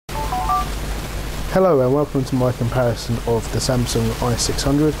Hello and welcome to my comparison of the Samsung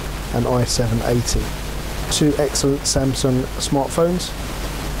i600 and i780. Two excellent Samsung smartphones.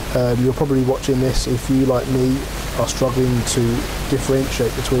 You're probably watching this if you, like me, are struggling to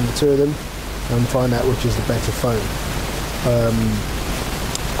differentiate between the two of them and find out which is the better phone.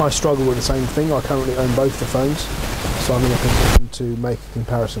 I struggle with the same thing. I currently own both the phones, so I'm in a position to make a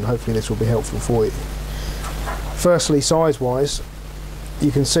comparison. Hopefully this will be helpful for you. Firstly, size-wise,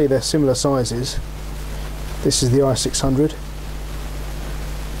 you can see they're similar sizes. This is the i600.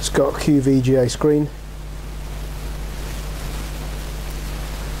 It's got a QVGA screen.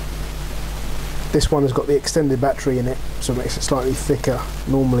 This one has got the extended battery in it, so it makes it slightly thicker.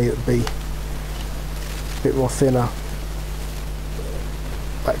 Normally it would be a bit more thinner.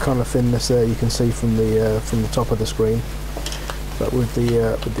 That kind of thinness there you can see from the top of the screen. But with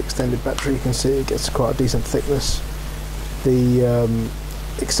the extended battery, you can see it gets quite a decent thickness. The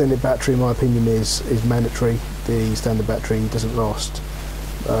extended battery, in my opinion, is mandatory. The standard battery doesn't last.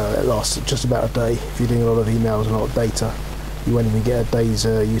 It lasts just about a day. If you're doing a lot of emails and a lot of data, you won't even get a day's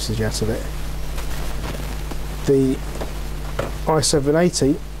usage out of it. The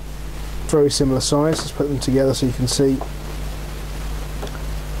i780, very similar size. Let's put them together so you can see.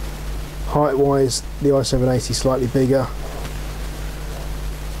 Height-wise, the i780 slightly bigger.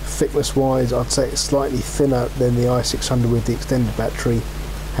 Thickness-wise, I'd say it's slightly thinner than the i600 with the extended battery.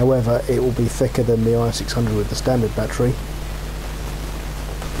 However, it will be thicker than the i600 with the standard battery.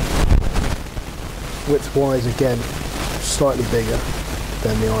 Width-wise, again, slightly bigger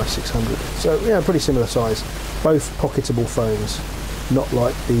than the i600. So, yeah, pretty similar size. Both pocketable phones, not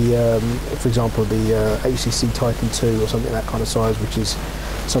like the, for example, the HTC Titan 2 or something that kind of size, which is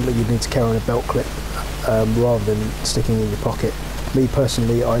something you'd need to carry on a belt clip rather than sticking in your pocket. Me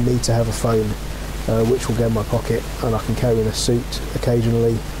personally, I need to have a phone which will go in my pocket, and I can carry in a suit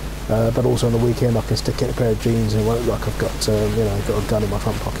occasionally, but also on the weekend I can stick in a pair of jeans and it won't look like I've got got a gun in my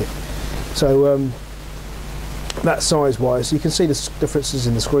front pocket. So that size-wise, you can see the differences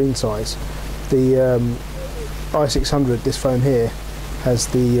in the screen size. The i600, this phone here, has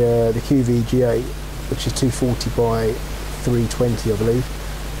the QVGA, which is 240 by 320, I believe.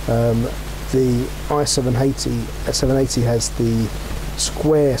 The i780 has the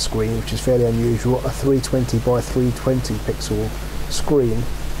square screen, which is fairly unusual, a 320 by 320 pixel screen,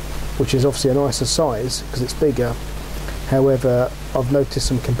 which is obviously a nicer size because it's bigger. However, I've noticed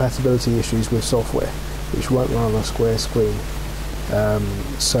some compatibility issues with software which won't run on a square screen,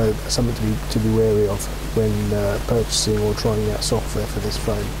 so that's something to be wary of when purchasing or trying out software for this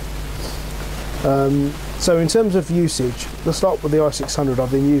phone. So in terms of usage, let's start with the i600.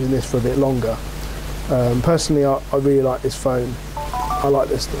 I've been using this for a bit longer. Personally, I really like this phone. I like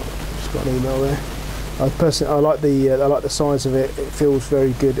this. Just got an email there. I like the size of it. It feels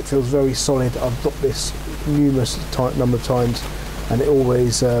very good. It feels very solid. I've got this numerous number of times, and it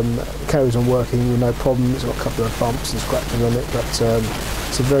always carries on working with no problem. It's got a couple of bumps and scratches on it, but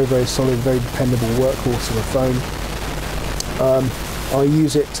it's a very, very solid, very dependable workhorse of a phone. I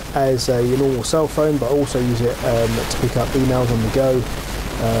use it as a normal cell phone, but I also use it to pick up emails on the go.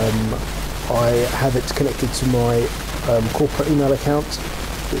 I have it connected to my corporate email account,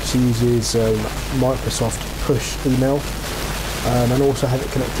 which uses Microsoft push email, and also have it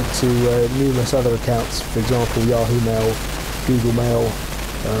connected to numerous other accounts, for example Yahoo Mail, Google Mail,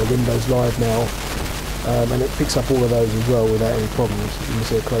 Windows Live Mail, and it picks up all of those as well without any problems. You can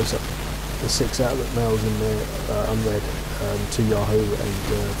see a close-up. There's 6 Outlook mails in there unread, 2 Yahoo and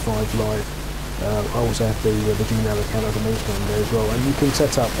 5 Live. I also have the Gmail account, as I mentioned, on there as well, and you can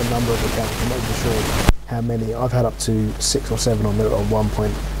set up a number of accounts. I'm not even sure how many. I've had up to 6 or 7 on there at one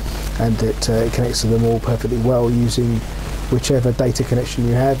point, and it connects to them all perfectly well using whichever data connection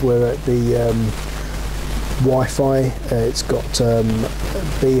you have. We're at the Wi-Fi. It's got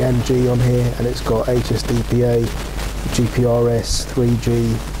B and G on here, and it's got HSDPA, GPRS,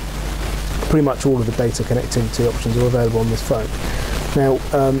 3G. Pretty much all of the data connectivity options are available on this phone. Now,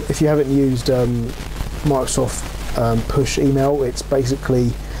 if you haven't used Microsoft push email, it's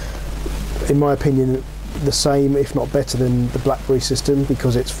basically, in my opinion, the same, if not better than the BlackBerry system,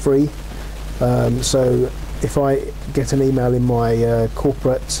 because it's free. So if I get an email in my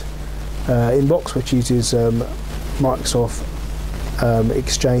corporate inbox, which uses Microsoft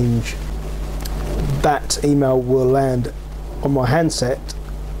Exchange, that email will land on my handset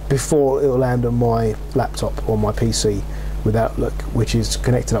before it will land on my laptop or my PC with Outlook, which is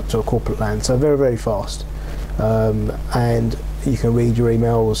connected up to a corporate LAN. So very, very fast, and you can read your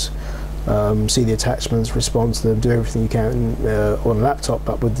emails, see the attachments, respond to them, do everything you can on a laptop,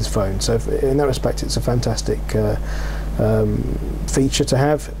 but with this phone. So in that respect, it's a fantastic feature to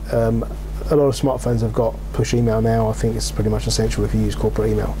have. a lot of smartphones have got push email now. I think it's pretty much essential if you use corporate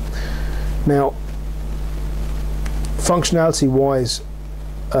email. Now, functionality wise,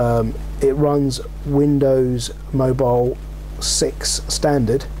 it runs Windows Mobile 6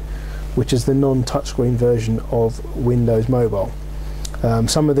 Standard, which is the non-touchscreen version of Windows Mobile.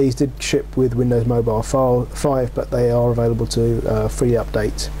 Some of these did ship with Windows Mobile 5, but they are available to free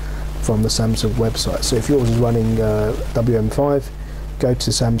update from the Samsung website. So if yours is running WM5, go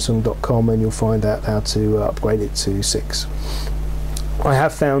to samsung.com and you'll find out how to upgrade it to 6. I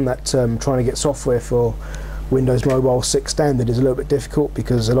have found that trying to get software for Windows Mobile 6 Standard is a little bit difficult,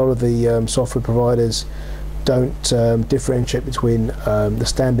 because a lot of the software providers don't differentiate between the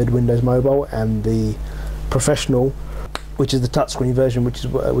standard Windows Mobile and the professional, which is the touchscreen version,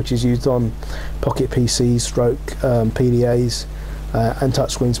 which is used on pocket PCs, PDAs, and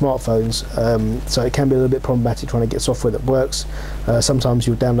touchscreen smartphones. So it can be a little bit problematic trying to get software that works. Sometimes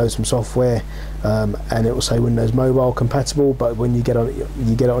you'll download some software and it will say Windows Mobile compatible, but when you get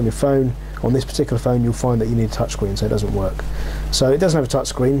it on your phone, on this particular phone, you'll find that you need a touchscreen, so it doesn't work. So it doesn't have a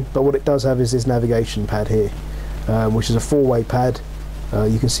touchscreen, but what it does have is this navigation pad here, which is a 4-way pad.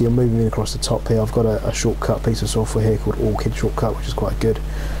 You can see I'm moving across the top here. I've got a shortcut piece of software here called Orchid Shortcut, which is quite good.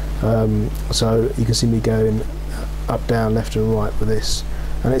 So you can see me going up, down, left and right with this,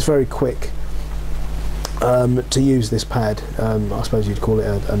 and it's very quick to use this pad. I suppose you'd call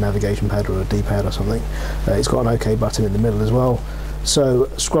it a navigation pad or a D-pad or something. It's got an OK button in the middle as well. So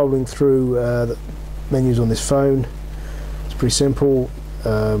scrolling through the menus on this phone, it's pretty simple.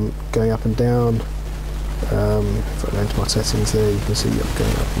 Going up and down. If I go into my settings there, you can see I'm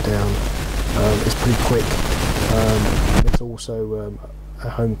going up and down. It's pretty quick. And there's also a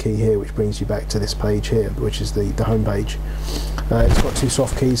home key here, which brings you back to this page here, which is the home page. It's got 2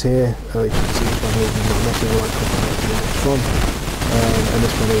 soft keys here. You can see this one here is the right copy the next one, and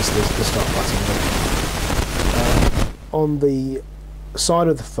this one is the start button. On the side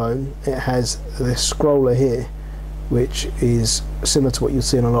of the phone, it has this scroller here, which is similar to what you'll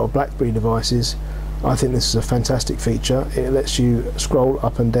see on a lot of BlackBerry devices. I think this is a fantastic feature. It lets you scroll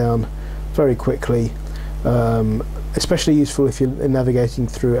up and down very quickly, especially useful if you're navigating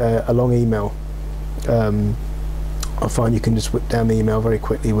through a long email. I find you can just whip down the email very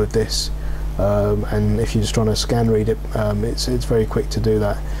quickly with this, and if you're just trying to scan read it, it's very quick to do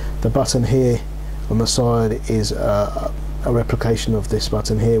that. The button here on the side is a replication of this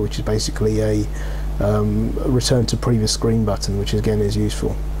button here, which is basically a return to previous screen button, which again is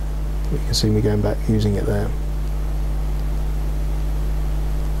useful. You can see me going back using it there.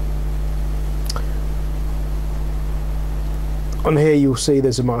 On here you'll see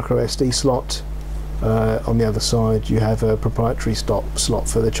there's a micro SD slot. On the other side you have a proprietary slot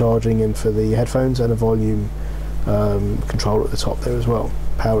for the charging and for the headphones, and a volume control at the top there as well,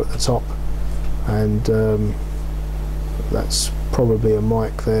 power at the top, and that's probably a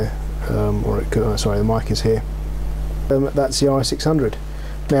mic there, or it could, sorry, the mic is here. That's the i600.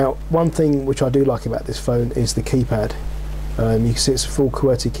 Now, one thing which I do like about this phone is the keypad. You can see it's a full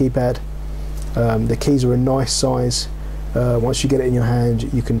QWERTY keypad. The keys are a nice size. Once you get it in your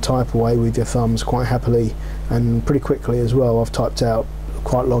hand, you can type away with your thumbs quite happily and pretty quickly as well. I've typed out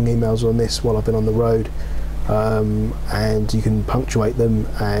quite long emails on this while I've been on the road, and you can punctuate them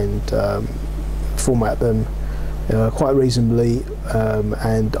and format them quite reasonably,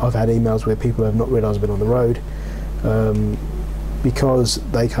 and I've had emails where people have not realised I've been on the road, because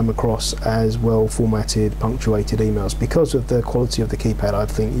they come across as well formatted, punctuated emails. Because of the quality of the keypad, I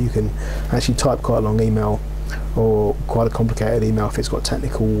think you can actually type quite a long email, or quite a complicated email. If it's got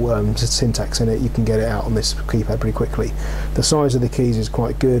technical syntax in it, you can get it out on this keypad pretty quickly. The size of the keys is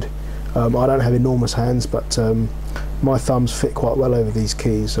quite good. I don't have enormous hands, but my thumbs fit quite well over these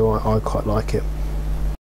keys, so I quite like it.